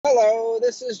Hello,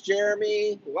 this is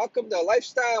Jeremy. Welcome to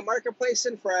Lifestyle Marketplace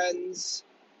and Friends.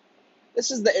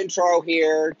 This is the intro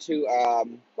here to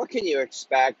what can you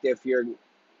expect if you're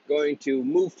going to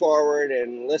move forward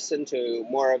and listen to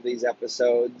more of these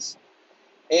episodes.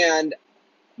 And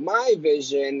my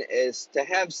vision is to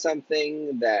have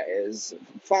something that is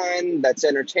fun, that's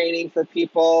entertaining for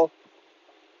people.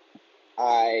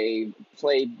 I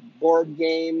play board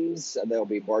games. There'll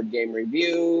be board game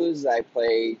reviews. I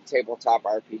play tabletop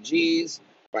RPGs,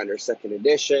 Pathfinder Second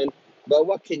Edition. But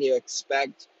what can you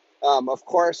expect? Of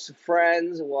course,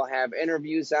 friends. We'll have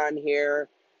interviews on here.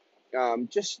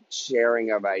 Just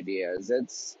sharing of ideas.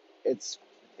 It's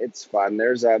it's fun.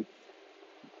 I'm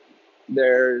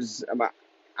an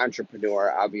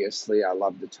entrepreneur. Obviously, I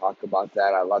love to talk about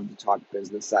that. I love to talk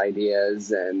business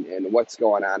ideas and what's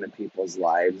going on in people's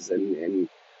lives and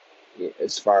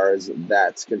as far as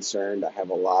that's concerned. I have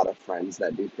a lot of friends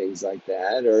that do things like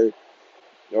that.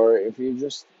 Or if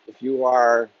you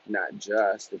are not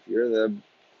just, if you're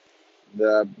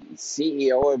the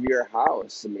CEO of your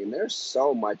house, I mean, there's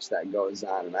so much that goes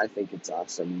on, and I think it's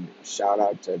awesome. Shout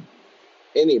out to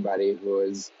anybody who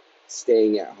is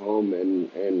staying at home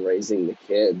and raising the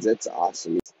kids. It's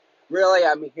awesome. Really,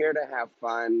 I'm here to have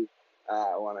fun.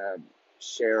 I want to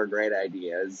share great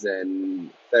ideas, and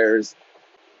if there's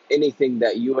anything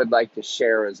that you would like to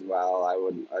share as well,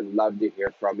 I'd love to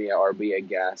hear from you or be a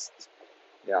guest.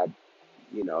 Yeah,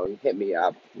 hit me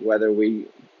up. Whether we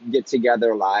get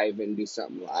together live and do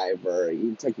something live or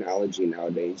technology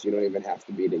nowadays, you don't even have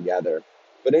to be together.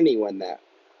 But anyone that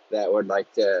would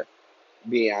like to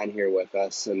be on here with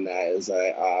us and that is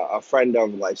a friend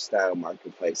of Lifestyle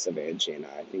Marketplace of Angie and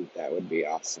I think that would be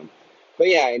awesome. But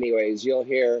yeah, anyways, you'll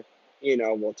hear,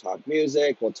 we'll talk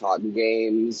music, we'll talk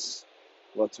games,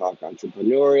 we'll talk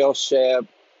entrepreneurship,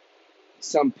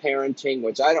 some parenting,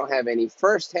 which I don't have any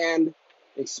firsthand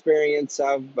experience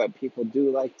of, but people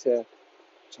do like to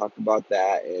talk about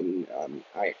that. And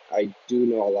I do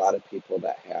know a lot of people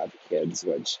that have kids,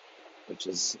 which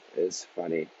is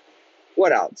funny.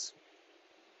 What else?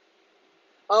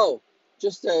 Oh,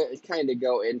 just to kind of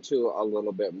go into a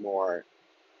little bit more,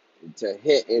 to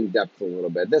hit in depth a little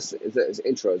bit. This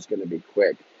intro is going to be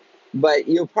quick, but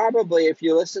you'll probably, if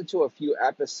you listen to a few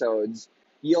episodes,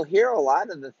 you'll hear a lot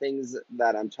of the things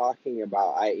that I'm talking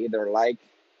about. I either like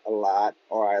a lot,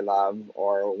 or I love,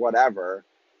 or whatever,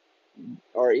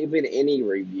 or even any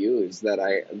reviews that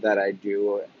I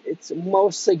do. It's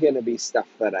mostly going to be stuff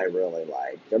that I really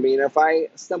like. I mean, if I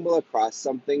stumble across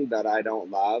something that I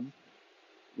don't love,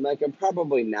 like, I'm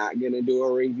probably not going to do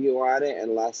a review on it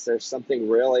unless there's something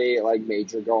really like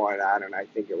major going on, and I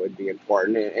think it would be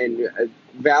important and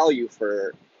value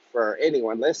for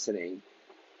anyone listening,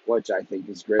 which I think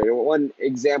is great. And one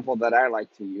example that I like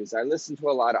to use, I listen to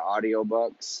a lot of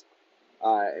audiobooks,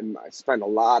 and I spend a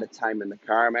lot of time in the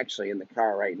car. I'm actually in the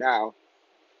car right now,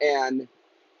 and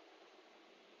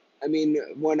I mean,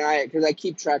 because I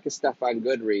keep track of stuff on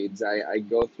Goodreads, I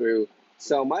go through.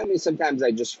 So, I mean, sometimes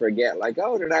I just forget, like,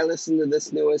 oh, did I listen to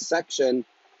this newest section?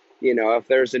 If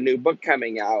there's a new book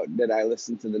coming out, did I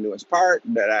listen to the newest part?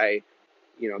 Did I,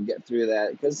 get through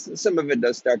that? Because some of it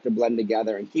does start to blend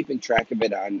together, and keeping track of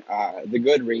it on the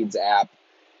Goodreads app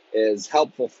is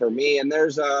helpful for me. And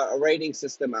there's a rating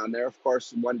system on there, of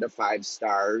course, 1 to 5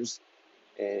 stars,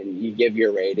 and you give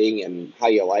your rating and how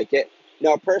you like it.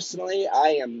 Now, personally,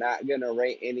 I am not going to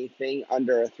rate anything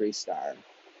under a 3 star.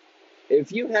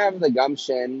 If you have the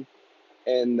gumption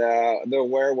and the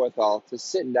wherewithal to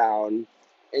sit down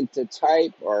and to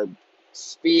type or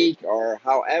speak or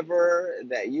however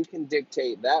that you can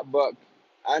dictate that book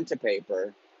onto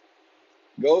paper,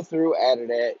 go through, edit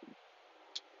it,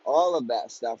 all of that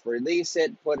stuff, release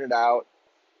it, put it out.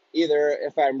 Either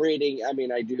if I'm reading, I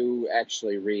mean, I do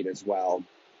actually read as well,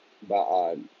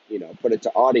 but put it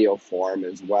to audio form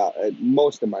as well.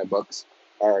 Most of my books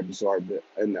are absorbed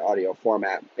in the audio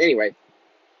format. Anyway,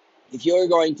 if you're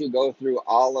going to go through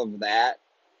all of that,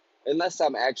 unless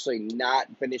I'm actually not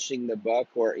finishing the book,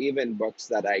 or even books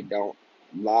that I don't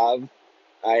love,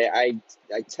 I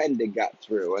tend to gut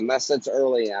through. Unless it's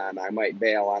early on, I might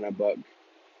bail on a book,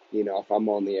 if I'm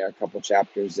only a couple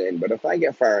chapters in. But if I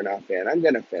get far enough in, I'm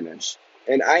going to finish.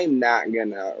 And I'm not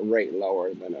going to rate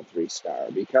lower than a 3 star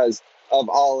because of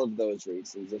all of those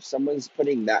reasons. If someone's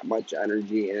putting that much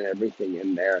energy and everything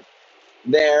in there,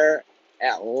 they're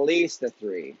at least a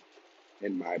 3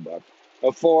 in my book.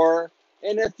 A 4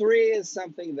 and a 3 is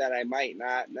something that I might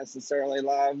not necessarily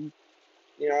love.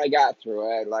 I got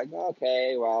through it. Like,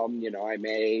 okay, well, I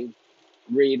may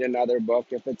read another book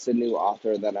if it's a new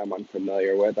author that I'm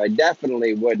unfamiliar with. I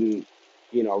definitely wouldn't,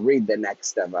 read the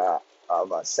next of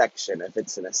of a section. If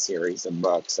it's in a series of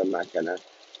books, I'm not going to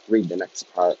read the next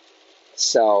part.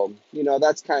 So,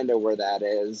 that's kind of where that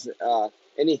is.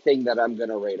 Anything that I'm going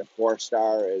to rate a 4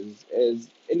 star is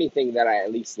anything that I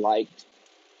at least liked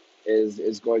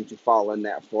is going to fall in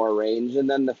that 4 range. And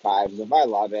then the fives, if I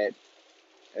love it,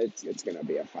 it's going to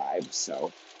be a 5.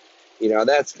 So,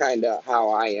 that's kind of how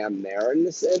I am there. And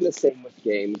the same with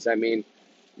games. I mean,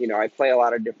 I play a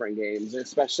lot of different games,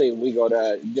 especially when we go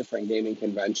to different gaming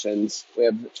conventions. We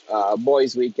have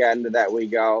Boys Weekend that we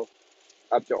go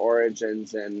up to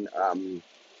Origins and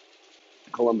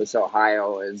Columbus,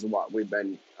 Ohio, is what we've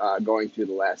been going through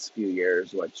the last few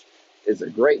years, which is a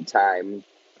great time.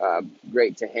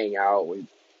 Great to hang out. We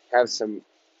have some,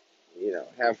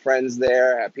 have friends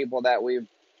there, have people that we've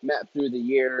met through the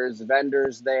years,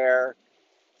 vendors there.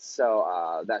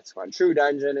 So that's fun. True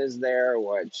Dungeon is there,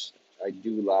 which I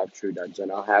do love True Dungeon.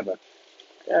 I'll have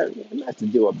I'm have to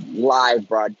do a live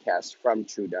broadcast from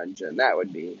True Dungeon. That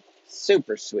would be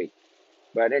super sweet.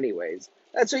 But anyways,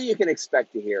 that's what you can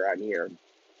expect to hear on here.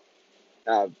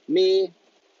 Me,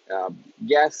 uh,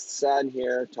 guests on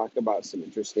here talk about some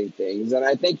interesting things. And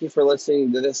I thank you for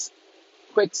listening to this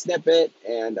quick snippet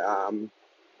and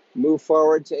move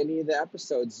forward to any of the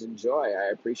episodes. Enjoy.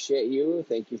 I appreciate you.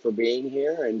 Thank you for being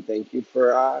here and thank you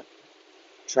for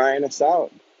trying us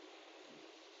out.